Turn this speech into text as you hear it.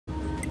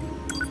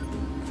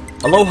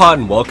Aloha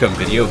and welcome,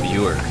 video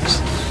viewers.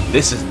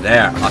 This is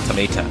NieR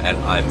Automata, and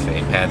I'm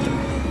Panther.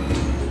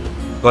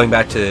 Going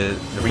back to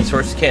the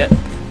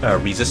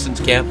resistance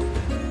camp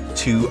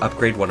to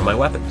upgrade one of my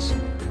weapons.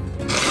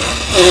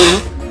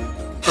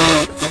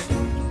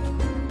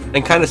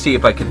 And kind of see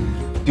if I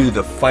could do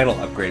the final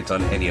upgrades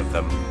on any of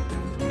them,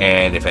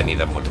 and if any of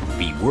them would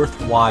be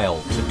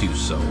worthwhile to do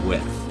so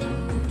with.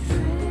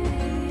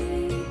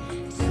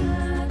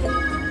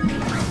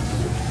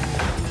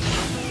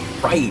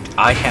 Right,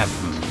 I have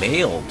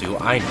mail, do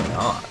I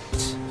not?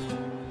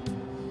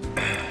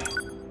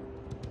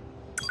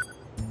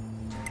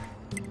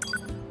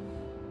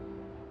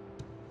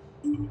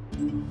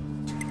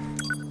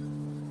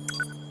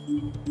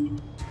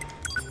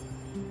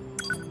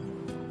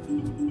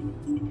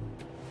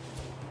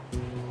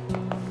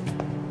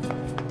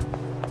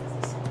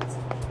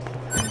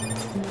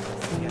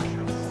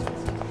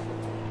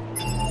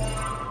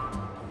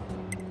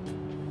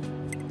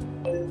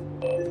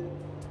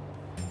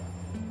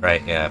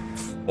 Right, yeah,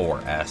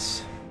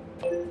 4S.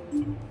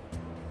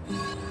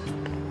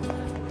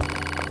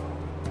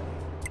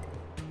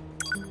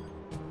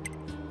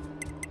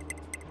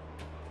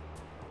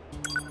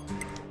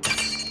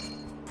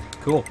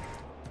 Cool.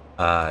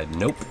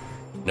 Nope.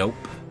 Nope.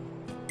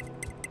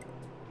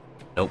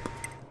 Nope.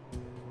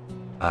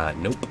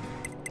 Nope.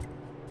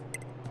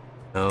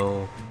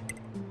 No.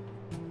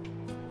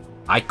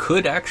 I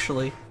could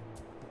actually.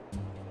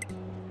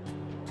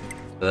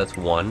 So that's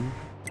one.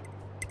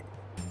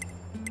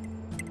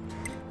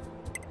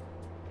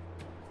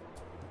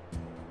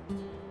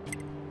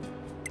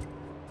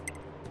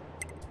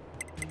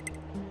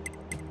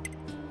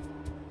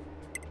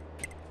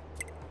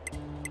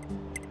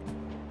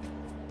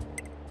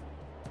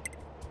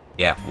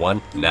 Yeah,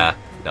 one? Nah,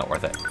 not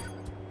worth it.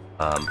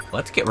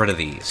 Let's get rid of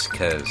these,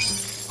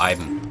 because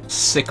I'm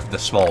sick of the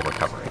small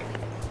recovery.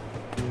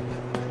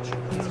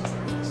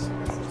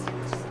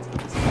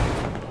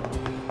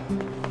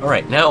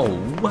 Alright, now,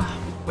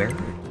 where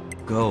to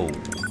go?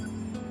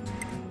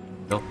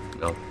 No,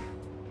 no.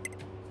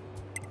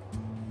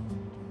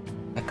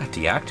 That got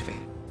deactivated.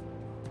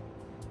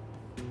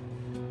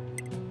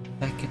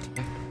 That get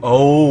deactivated?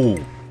 Oh!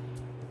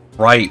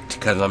 Right,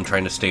 because I'm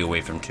trying to stay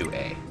away from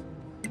 2A.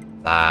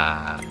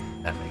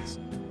 That makes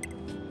sense.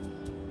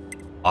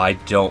 I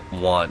don't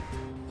want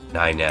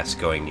 9S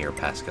going near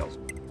Pascal's.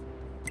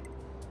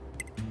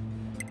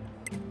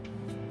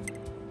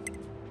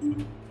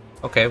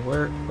 Okay,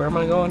 where am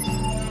I going?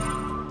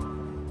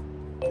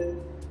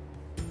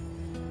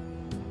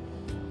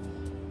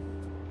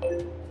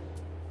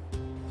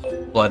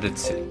 Flooded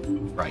City.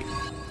 Right.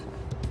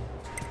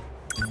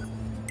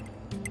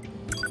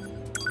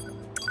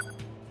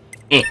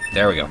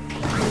 There we go.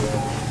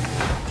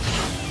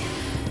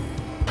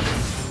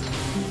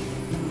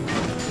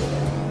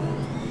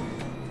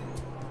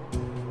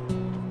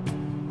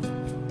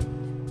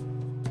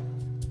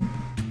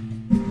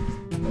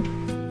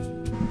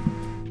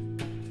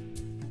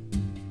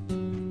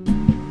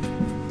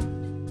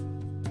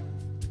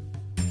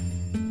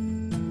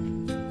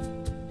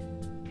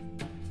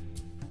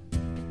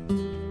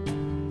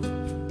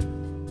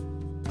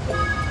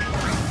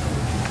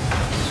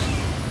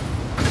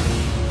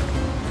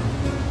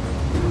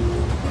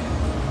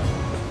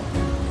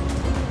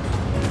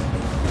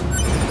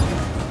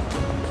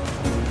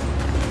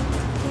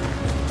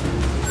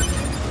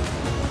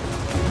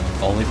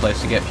 Only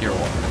place to get pure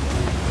water.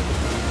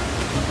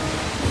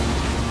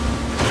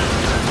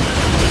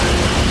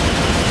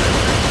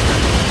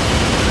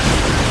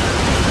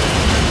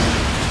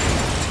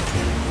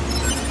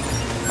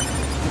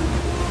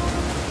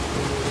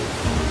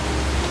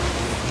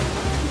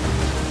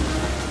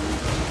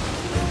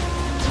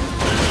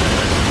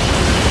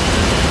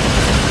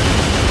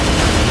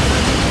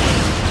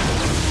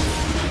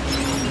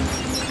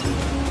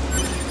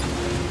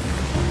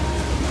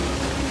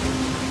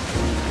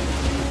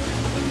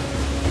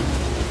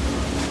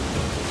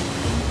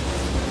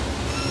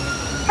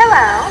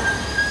 Hello.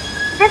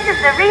 This is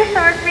the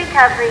Resource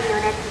Recovery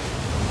Unit.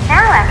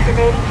 Now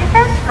activating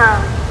defense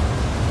mode.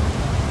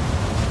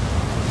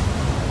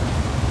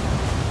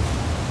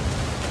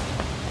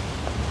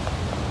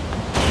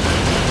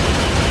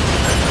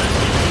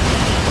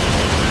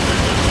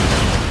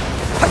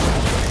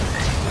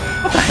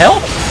 What the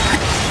hell?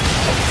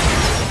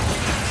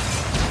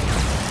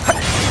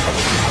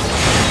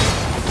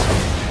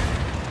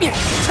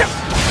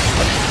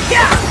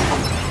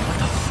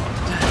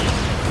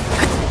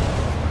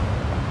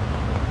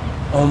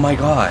 Oh my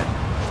god.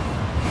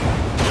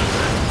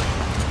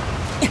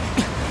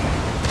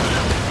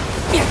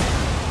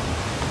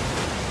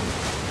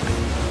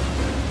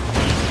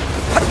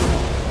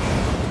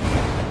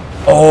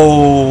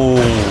 Oh,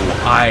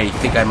 I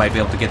think I might be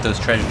able to get those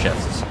treasure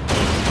chests.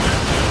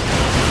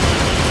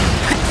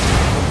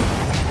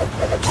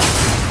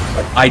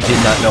 I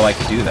did not know I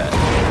could do that.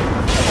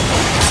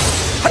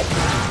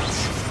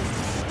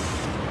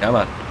 Come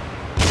on.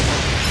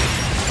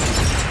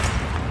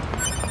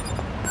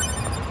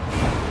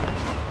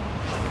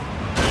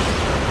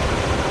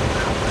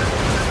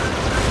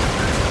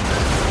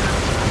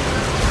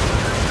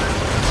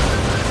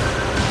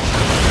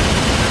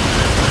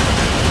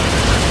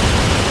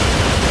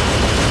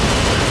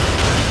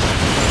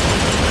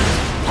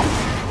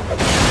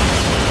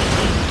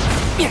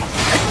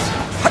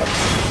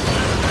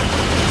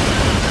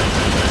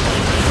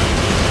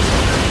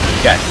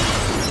 Okay.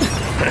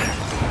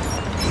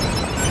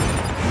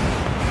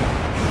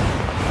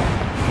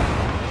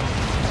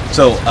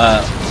 So,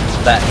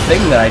 that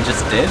thing that I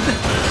just did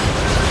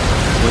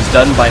was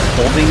done by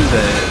holding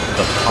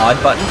the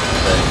pod button,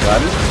 the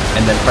gun,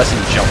 and then pressing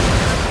jump.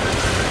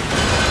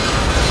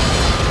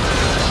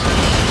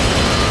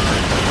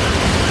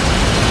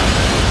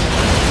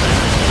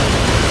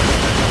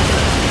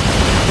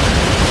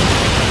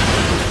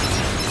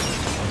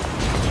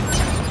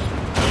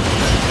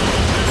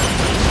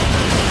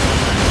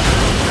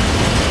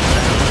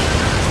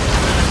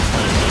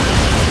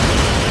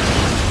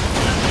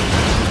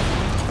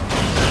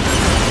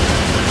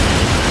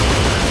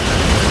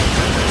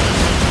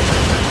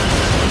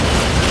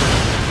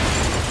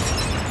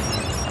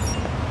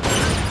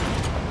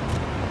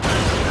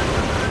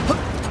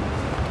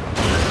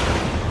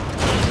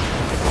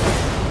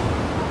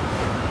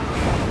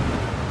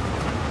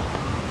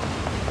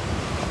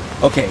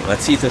 Okay,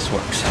 let's see if this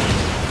works.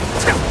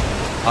 Let's go.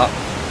 Up,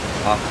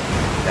 up,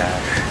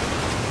 dash.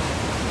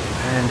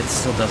 And it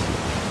still doesn't.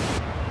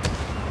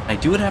 I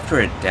do it after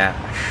a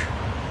dash.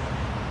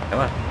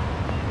 Come on.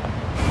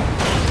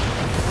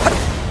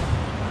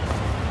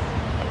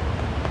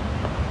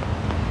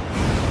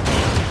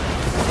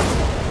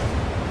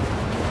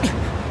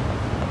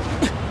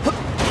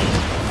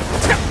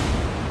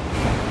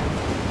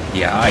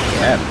 Yeah, I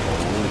can.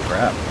 Holy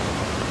crap.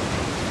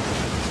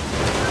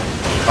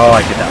 Oh,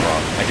 I did that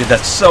wrong. I did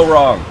that so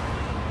wrong.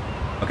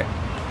 Okay.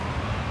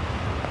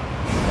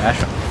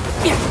 Dash up.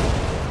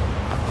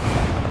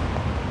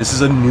 This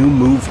is a new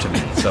move to me,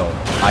 so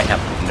I have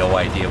no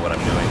idea what I'm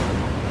doing.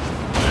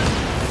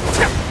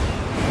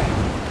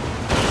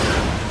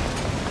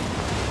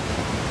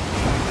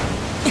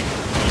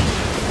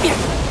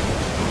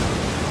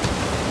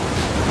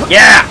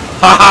 Yeah!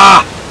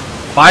 Haha!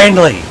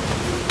 Finally!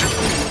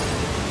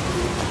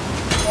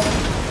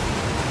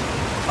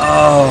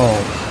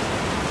 Oh.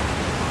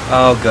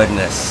 Oh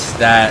goodness,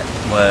 that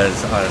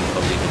was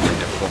unbelievably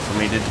difficult for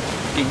me to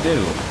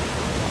do.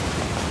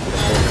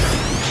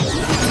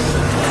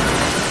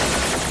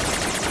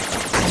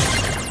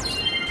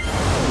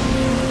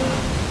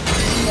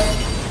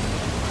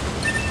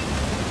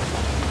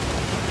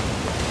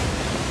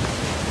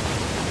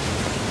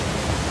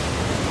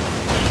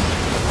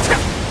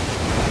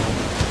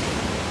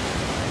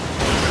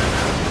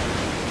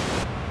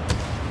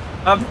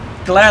 I'm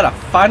glad I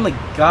finally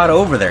got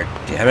over there,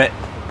 damn it.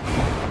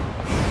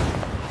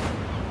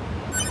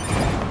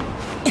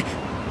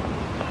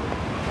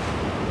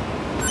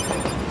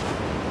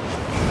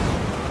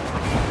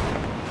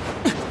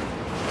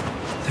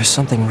 There's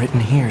something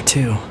written here,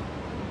 too.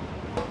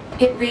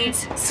 It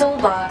reads,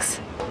 Soulbox.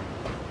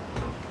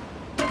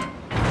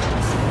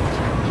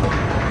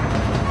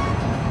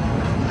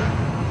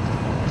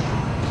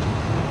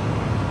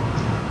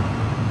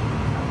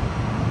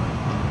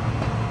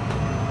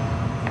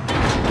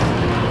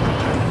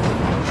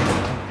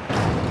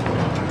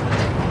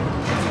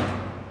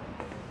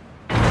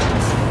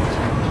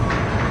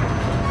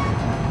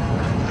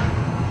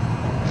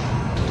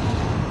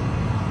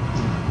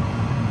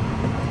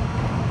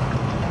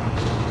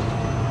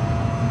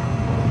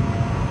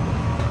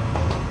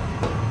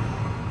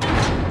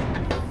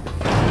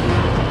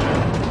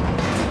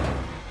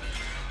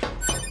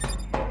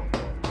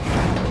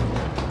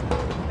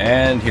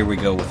 And here we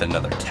go with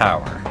another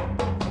tower.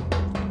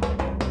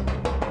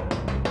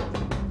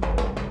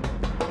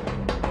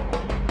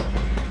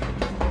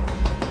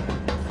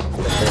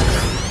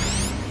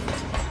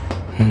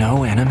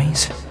 No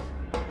enemies?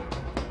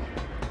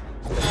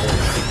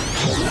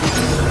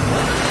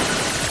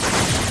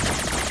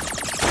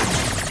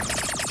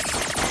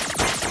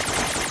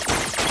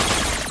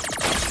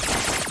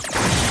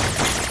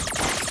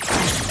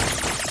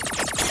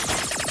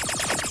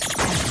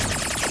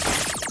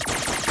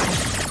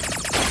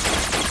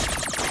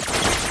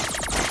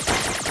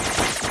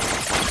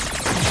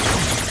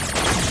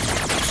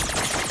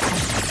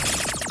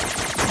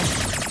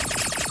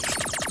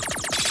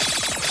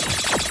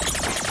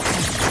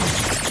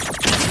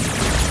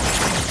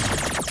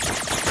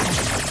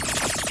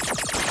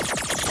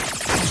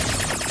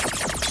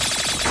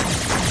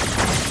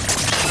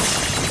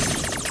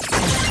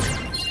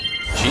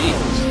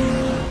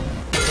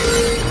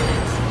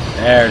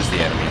 There's the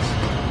enemies.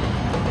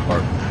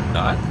 Or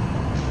not.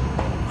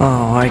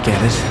 Oh, I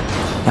get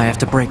it. I have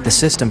to break the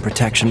system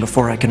protection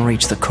before I can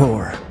reach the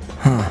core.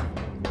 Huh.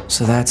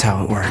 So that's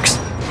how it works.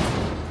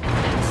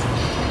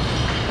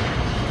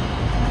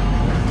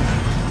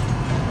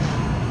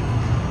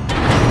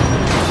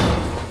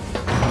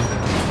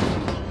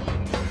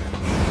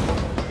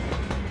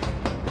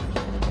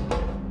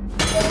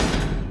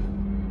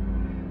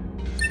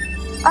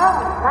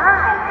 Oh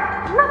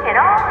my! Look at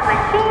all the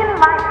machine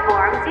life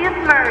forms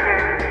you've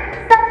murdered.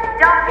 Such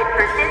dogged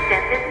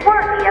persistence is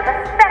worthy of a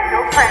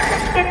special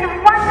present. It's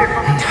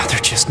wonderful. Now they're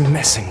just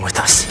messing with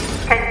us.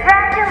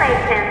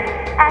 Congratulations!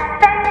 As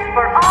thanks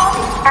for all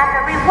and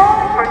a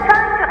reward for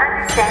trying to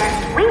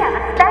understand, we have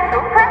a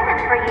special present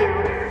for you.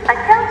 A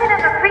token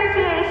of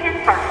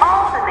appreciation for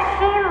all the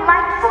machine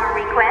life form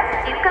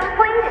requests you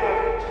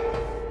completed.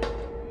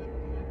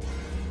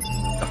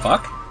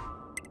 fuck?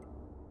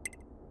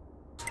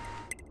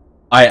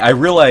 I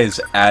realized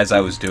as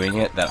I was doing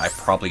it that I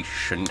probably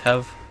shouldn't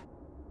have.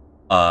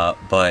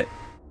 But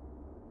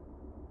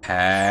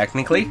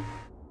technically,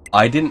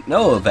 I didn't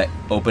know that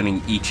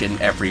opening each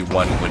and every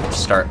one would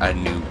start a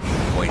new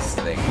voice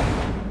thing.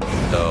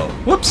 So,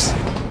 whoops!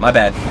 My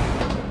bad.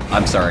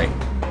 I'm sorry.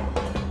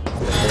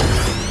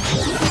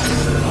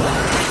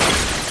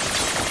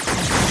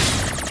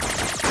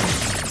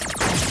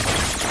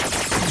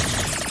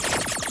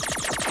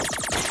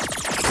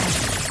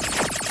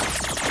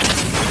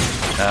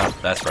 Oh,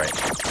 that's right.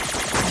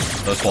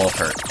 Those walls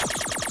hurt.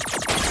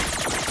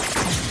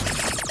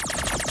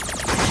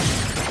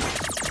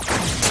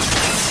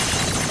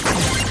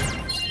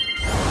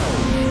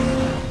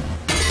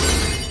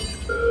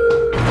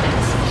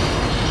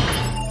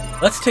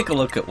 Let's take a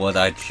look at what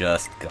I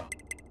just got.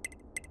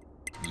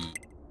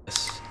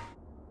 Yes.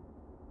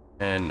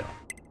 And no.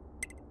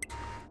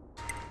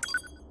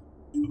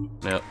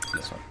 Nope,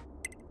 this one.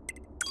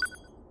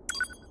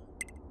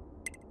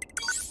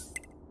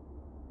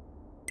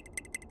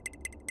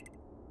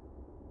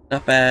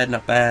 Not bad,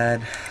 not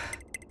bad.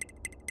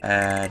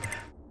 Bad.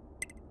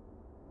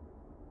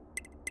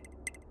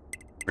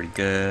 Pretty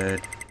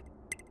good.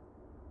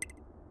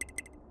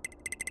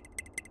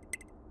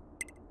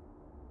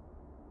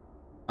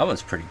 That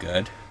one's pretty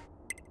good.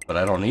 But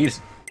I don't need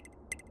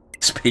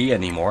XP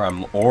anymore.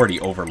 I'm already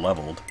over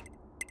leveled.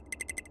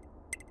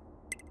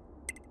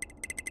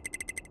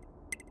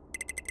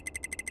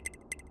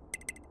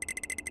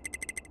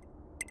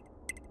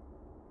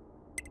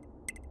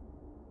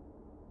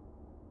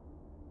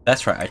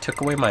 That's right, I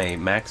took away my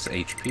max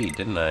HP,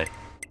 didn't I?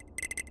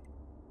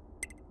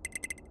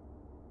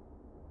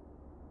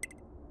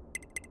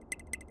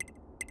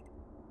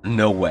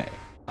 No way.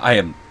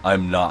 I'm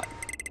not.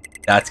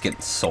 That's getting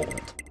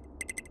sold.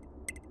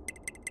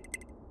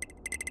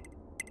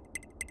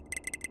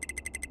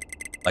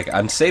 Like,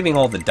 I'm saving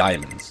all the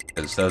diamonds,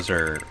 because those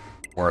are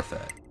worth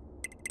it.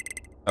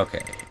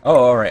 Okay.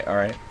 Oh,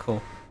 alright,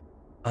 cool.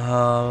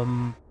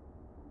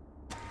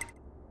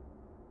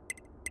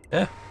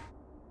 Yeah.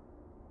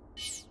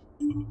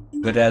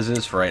 Good as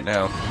is for right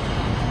now.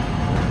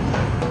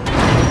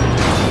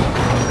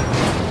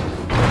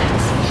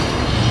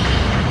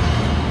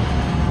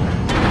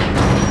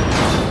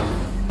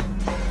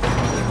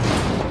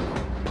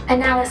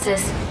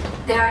 Analysis.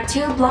 There are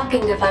 2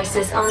 blocking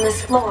devices on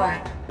this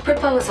floor.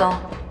 Proposal.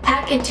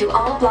 Hack into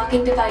all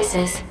blocking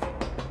devices.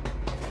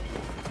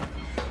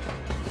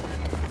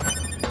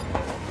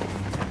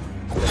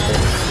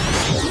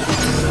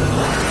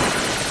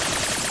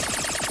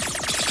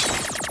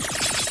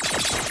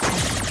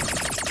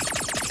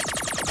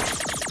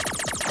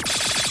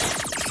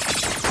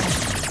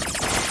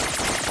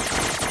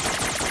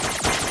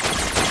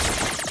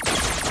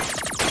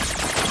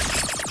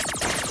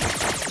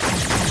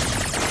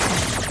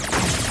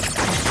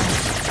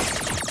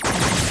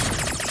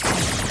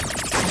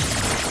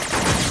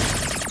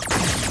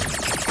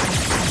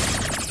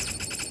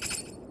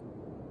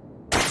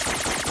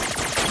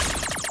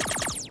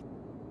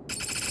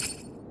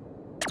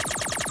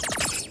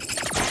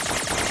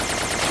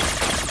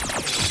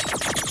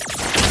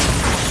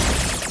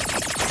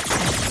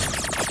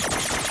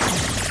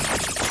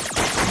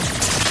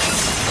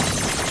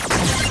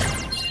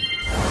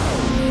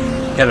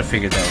 Kinda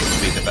figured that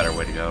would be the better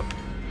way to go.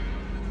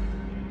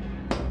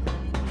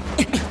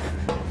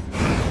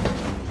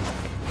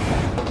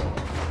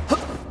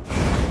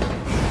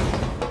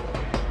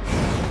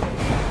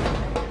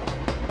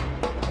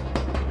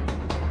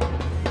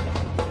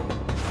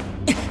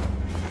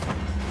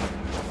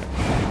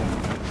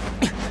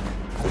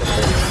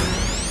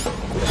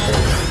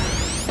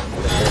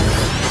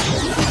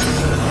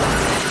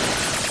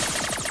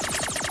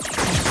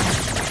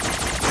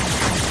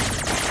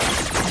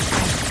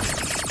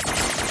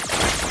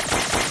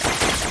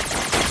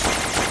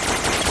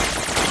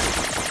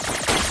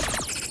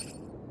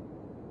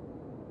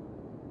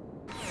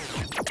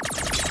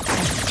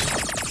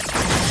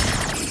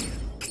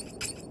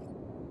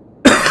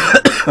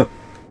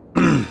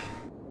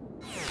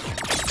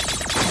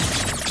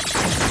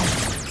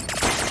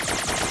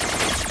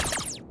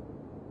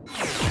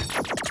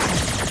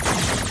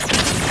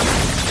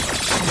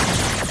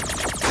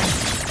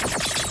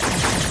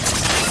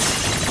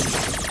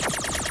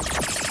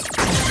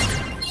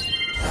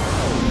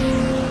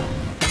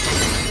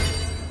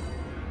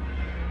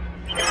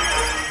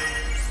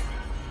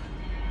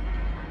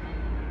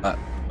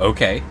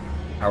 Okay.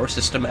 Tower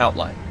system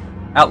outline.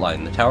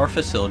 Outline. The tower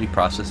facility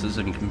processes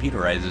and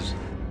computerizes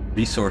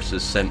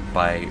resources sent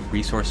by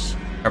resource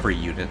recovery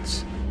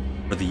units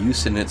for the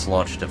use in its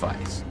launch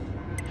device.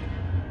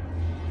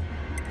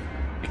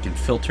 It can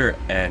filter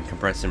and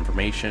compress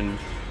information.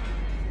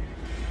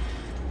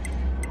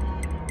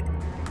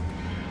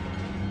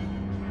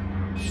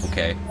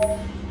 Okay.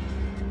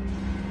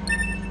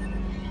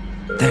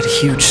 That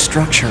huge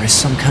structure is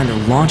some kind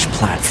of launch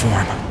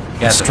platform.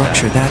 A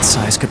structure that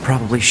size could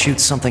probably shoot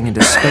something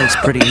into space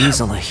pretty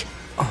easily.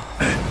 Oh.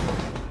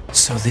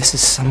 So this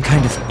is some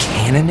kind of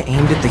cannon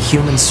aimed at the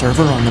human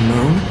server on the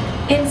moon?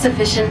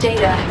 Insufficient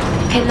data.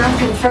 Cannot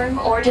confirm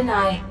or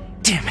deny.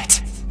 Damn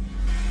it.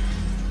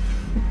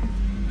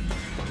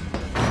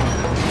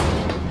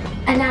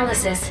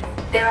 Analysis.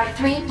 There are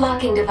 3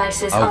 blocking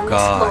devices Oh, on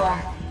God. this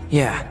floor.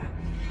 Yeah.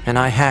 And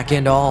I hack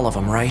into all of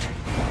them, right?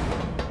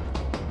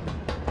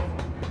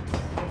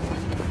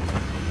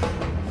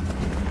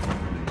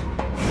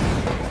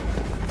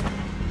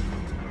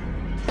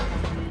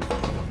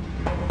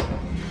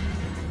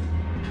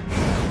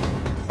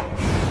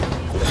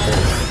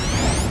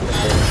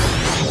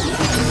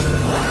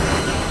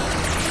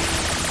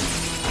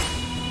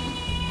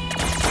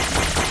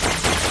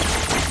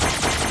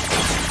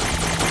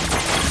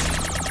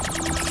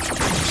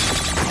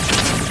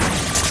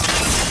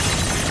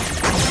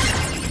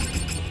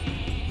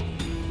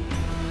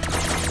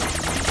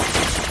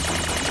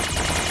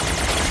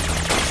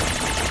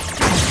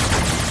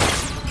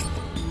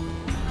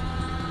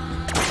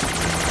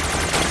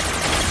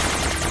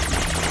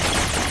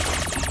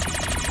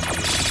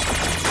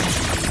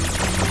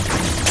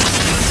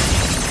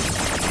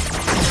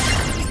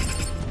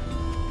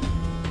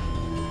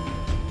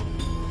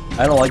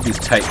 I don't like these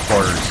tight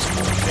quarters.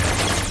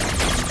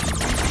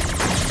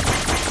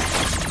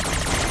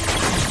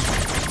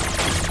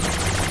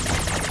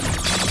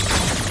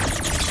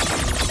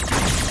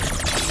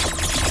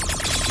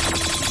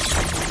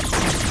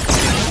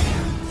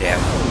 Damn.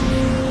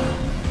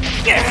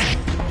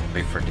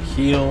 Wait for it to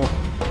heal.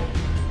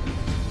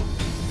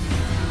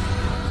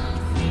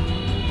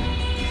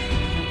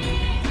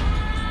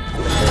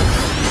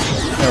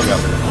 There we go.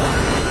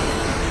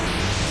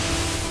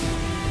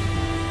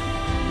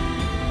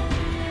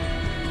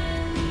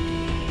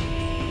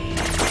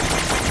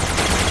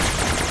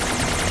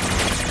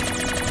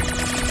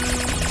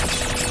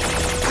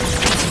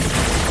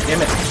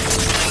 Damn it.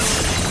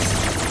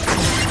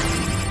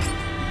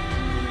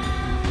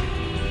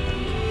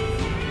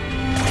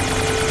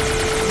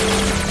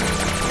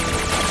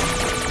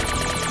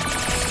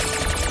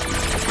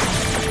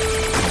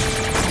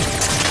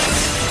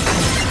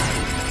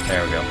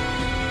 There we go.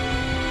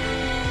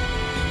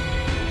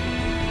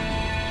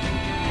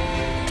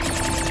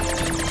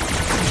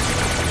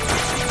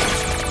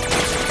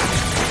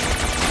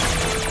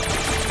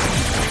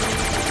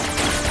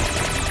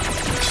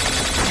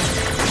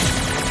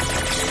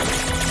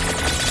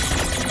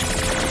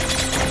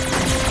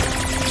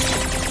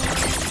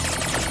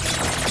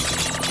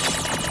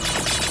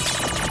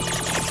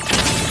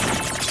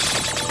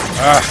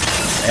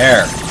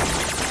 There.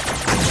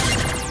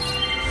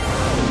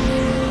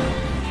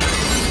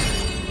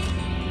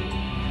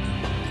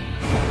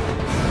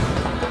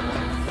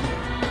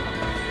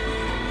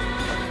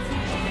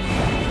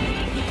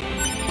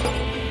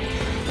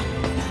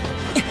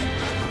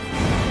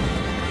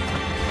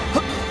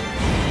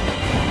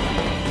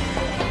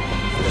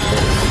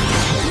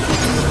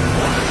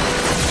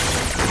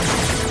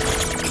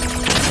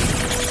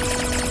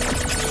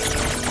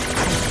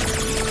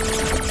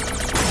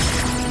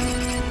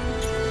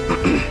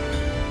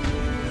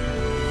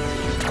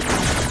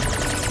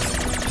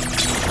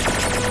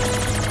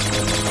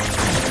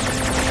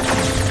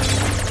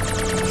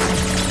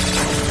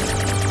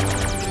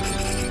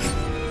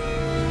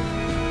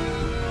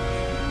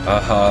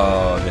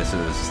 Oh, this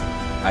is...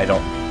 I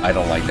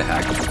don't like the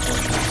hackable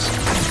portions.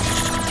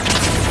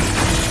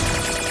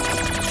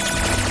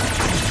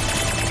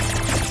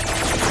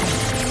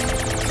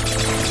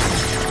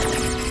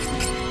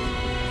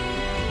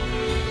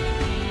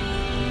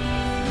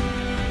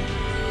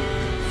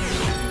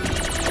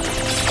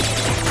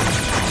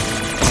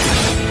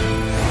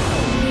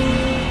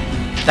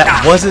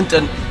 That wasn't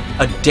a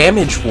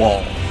damage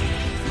wall.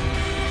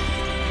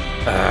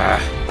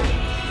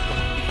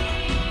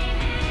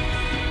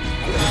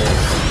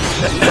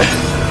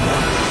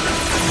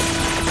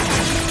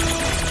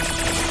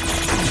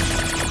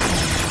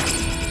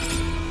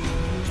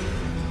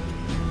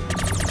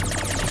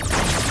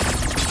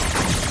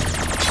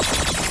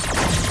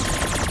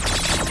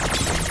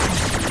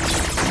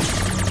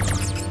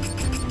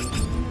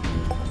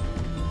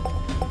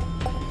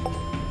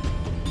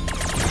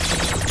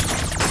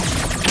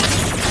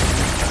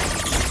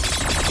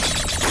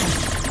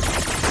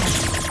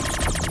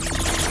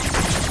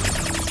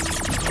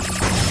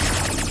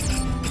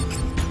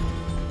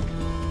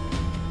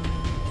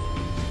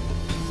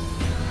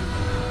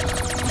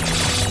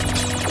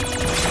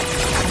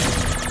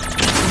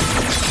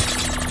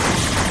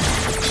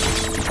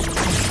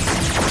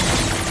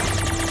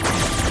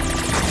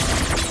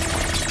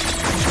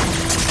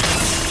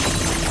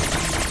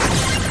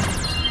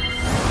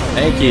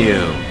 Thank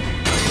you.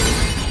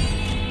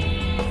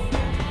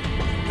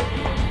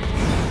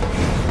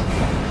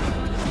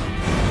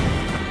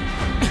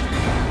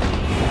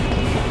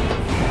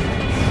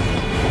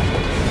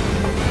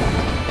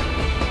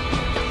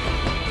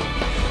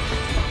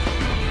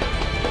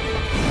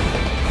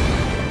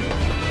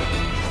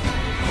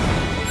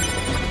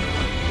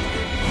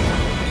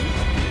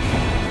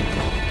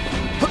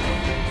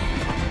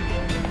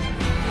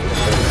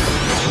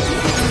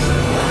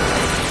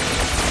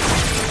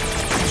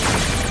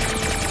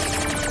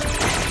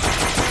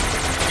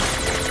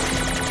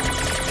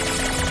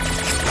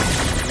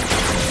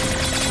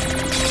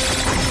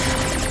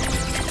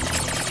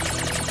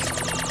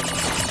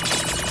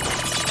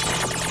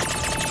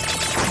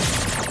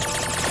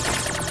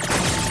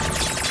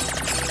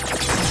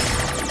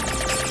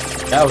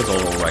 That was a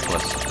little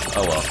reckless.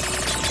 Oh well.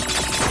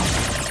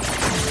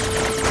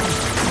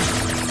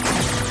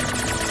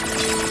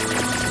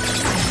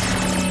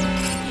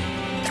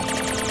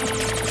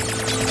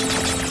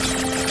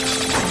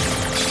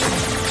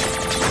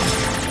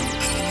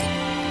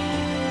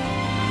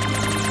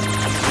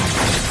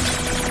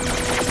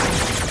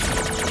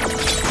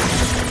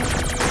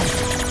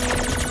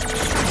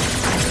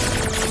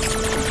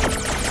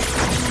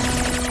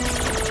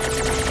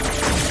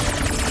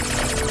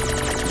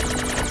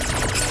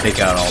 Take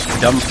out all the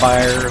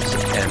dumbfires,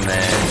 and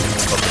then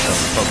focus on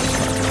the focus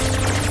fires.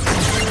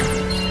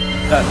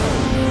 Done.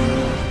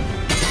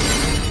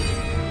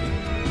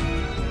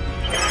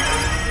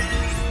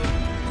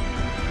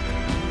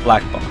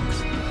 Black box.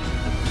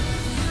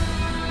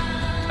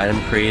 Item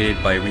created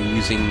by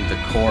reusing the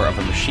core of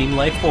a machine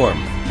life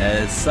form.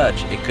 As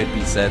such, it could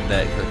be said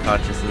that the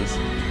consciousness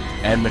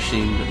and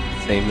machine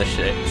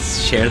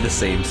share the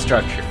same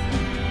structure.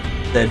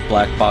 Said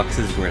black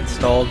boxes were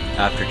installed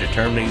after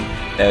determining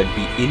that it would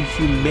be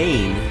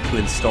inhumane to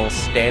install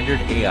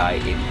standard AI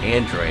in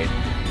Android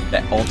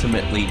that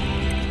ultimately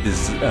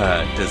is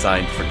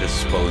designed for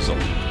disposal.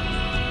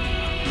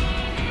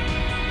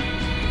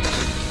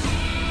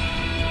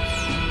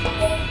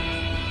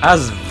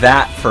 How's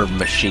that for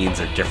machines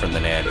are different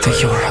than Android? The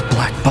Yora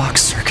black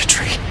box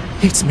circuitry.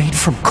 It's made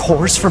from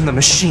cores from the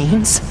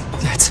machines?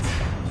 That's...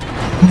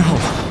 No,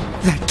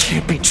 that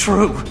can't be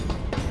true.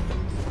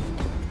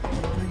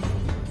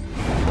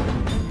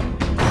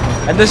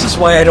 And this is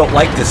why I don't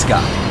like this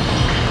guy,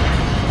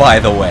 by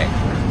the way.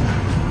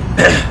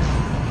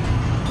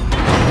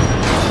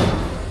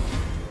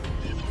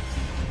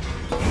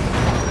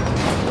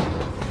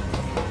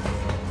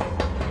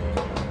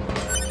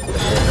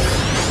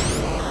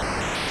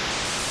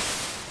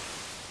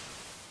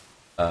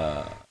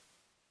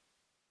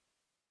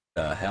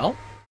 The hell?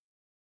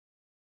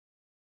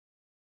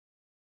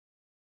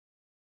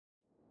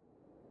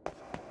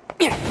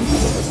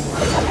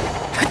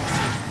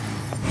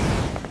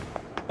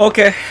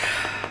 Okay.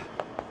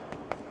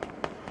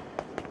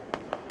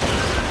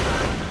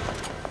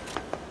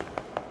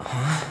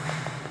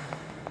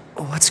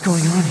 What's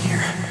going on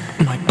here?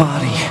 My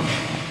body.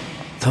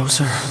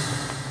 Those are...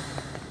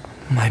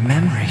 my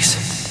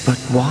memories. But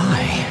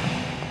why?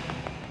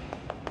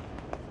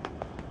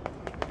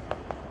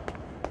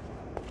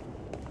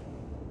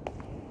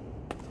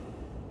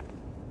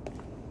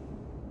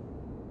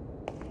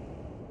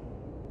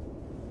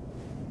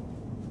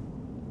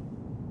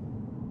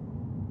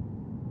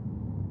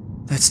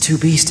 That's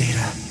 2B's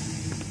data.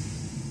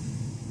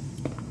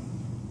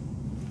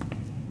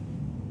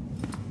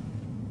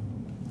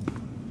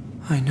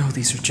 I know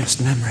these are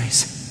just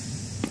memories.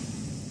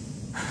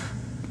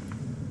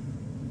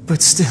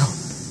 But still...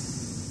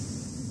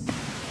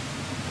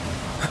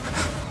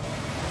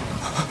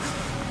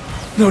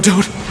 No,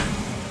 don't!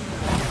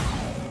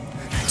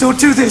 Don't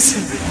do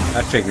this!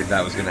 I figured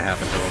that was gonna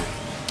happen to him.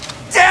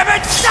 Damn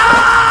it,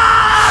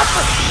 stop!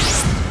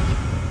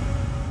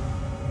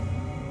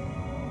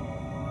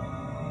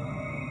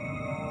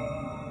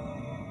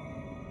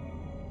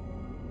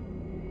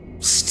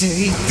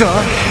 Stay the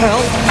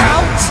hell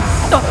out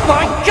of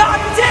my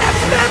goddamn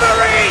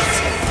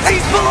memories!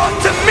 These belong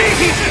to me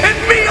and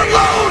me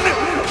alone!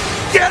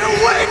 Get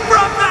away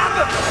from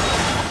them!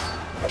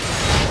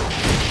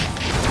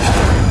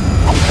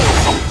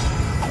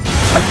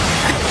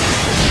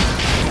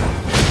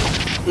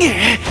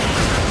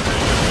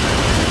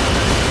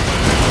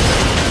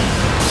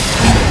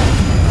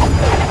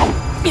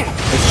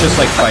 It's just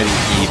like fighting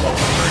evil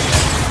over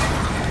again.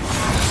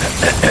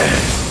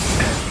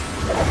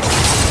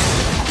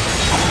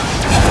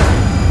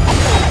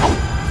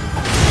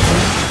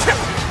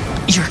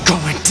 You're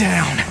going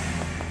down.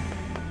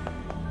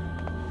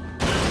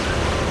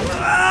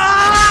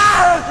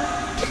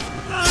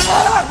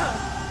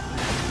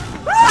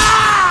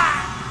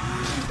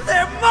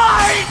 They're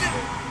mine!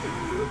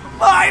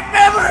 My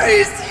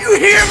memories! You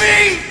hear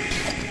me?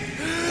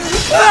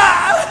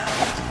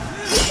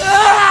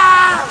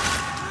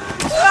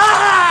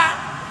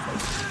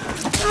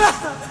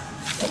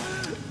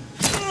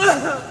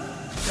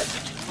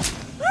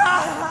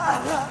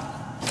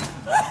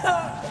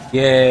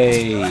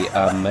 Yay,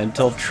 a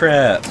mental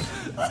trip.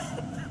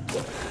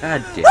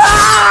 God damn it.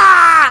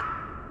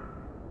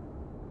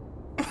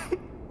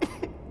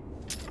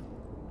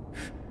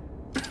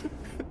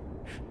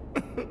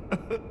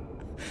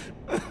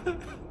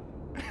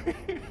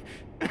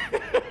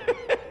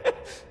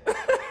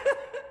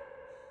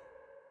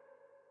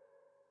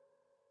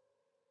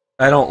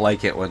 I don't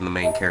like it when the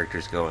main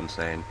characters go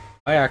insane.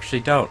 I actually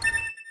don't.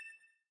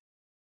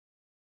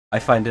 I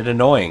find it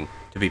annoying,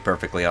 to be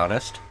perfectly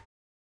honest.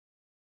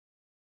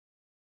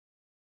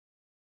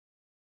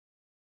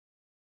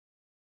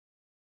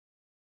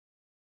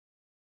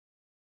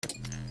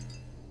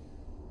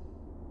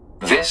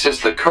 This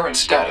is the current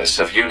status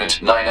of Unit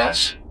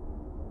 9S?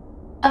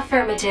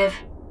 Affirmative.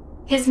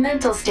 His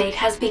mental state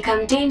has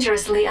become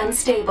dangerously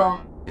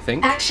unstable. You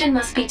think? Action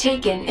must be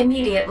taken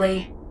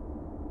immediately.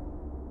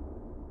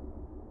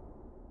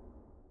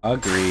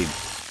 Agreed.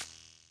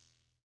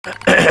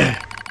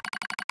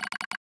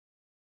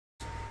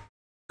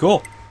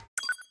 Cool.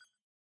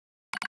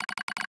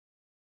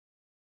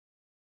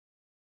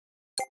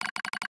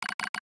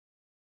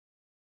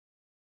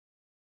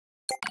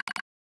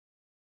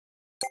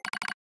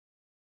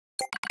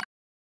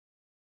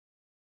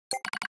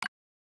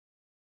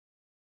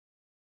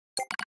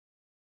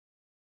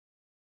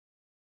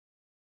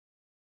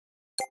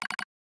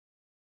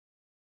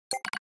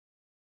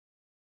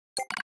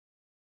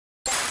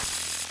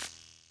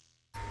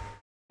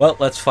 Well,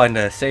 let's find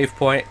a save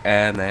point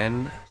and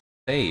then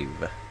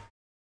save.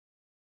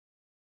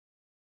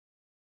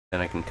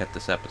 Then I can cut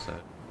this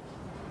episode.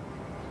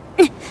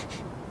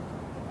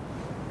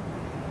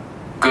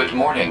 Good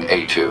morning,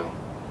 A2.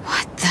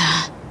 What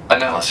the?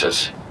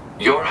 Analysis.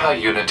 Your high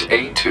unit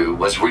A2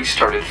 was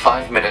restarted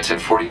 5 minutes and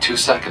 42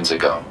 seconds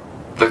ago.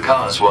 The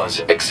cause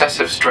was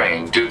excessive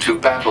strain due to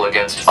battle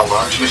against a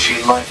large machine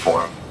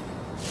lifeform.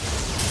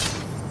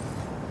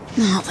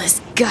 All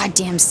this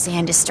goddamn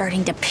sand is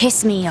starting to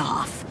piss me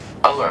off.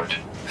 Alert.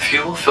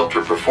 Fuel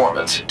filter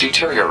performance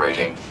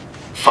deteriorating.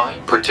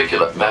 Fine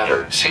particulate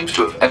matter seems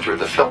to have entered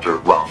the filter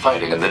while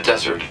fighting in the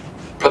desert.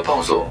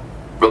 Proposal.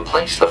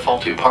 Replace the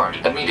faulty part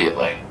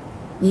immediately.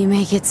 You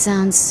make it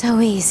sound so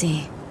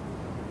easy.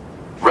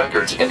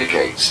 Records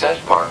indicate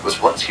said part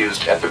was once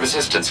used at the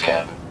resistance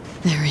camp.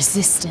 The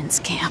resistance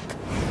camp.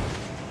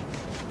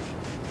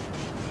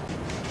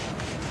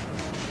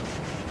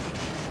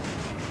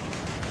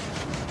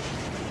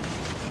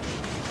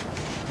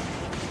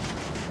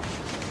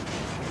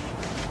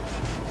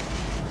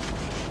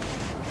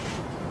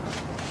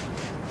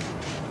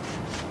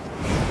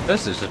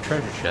 This is a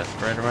treasure chest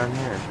right around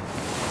here.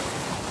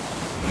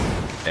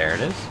 There it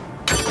is.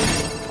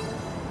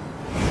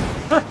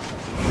 Huh.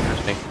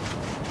 Interesting.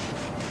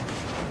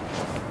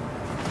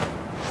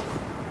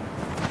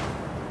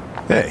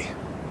 Hey,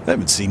 I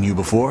haven't seen you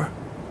before.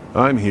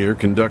 I'm here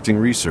conducting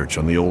research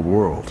on the old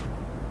world.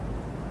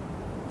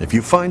 If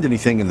you find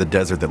anything in the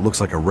desert that looks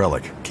like a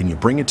relic, can you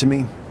bring it to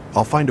me?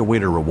 I'll find a way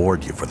to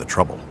reward you for the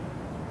trouble.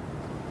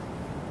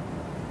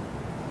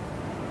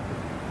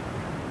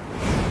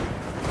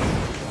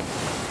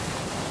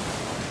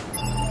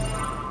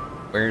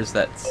 Where's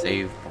that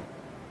save?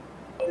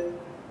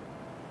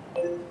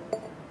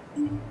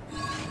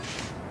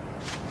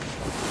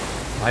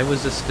 Why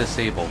was this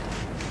disabled?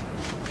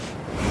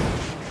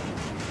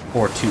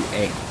 For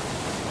 2A.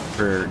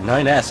 For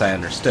 9S, I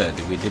understood.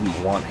 We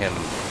didn't want him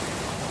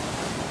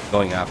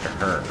going after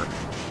her.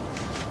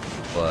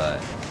 But...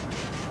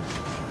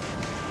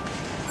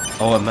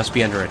 oh, it must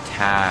be under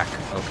attack.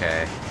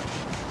 Okay.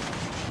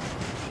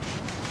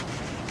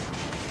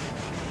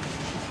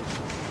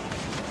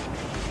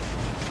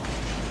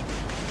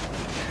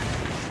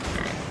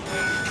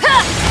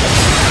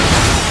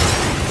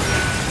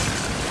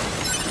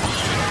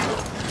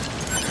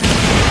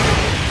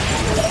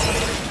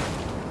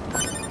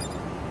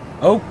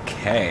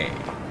 Okay.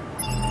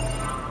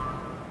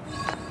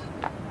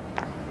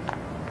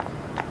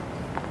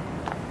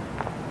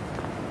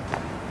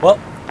 Well,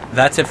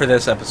 that's it for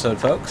this episode,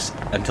 folks.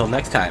 Until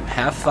next time,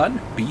 have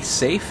fun, be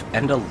safe,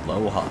 and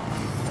aloha.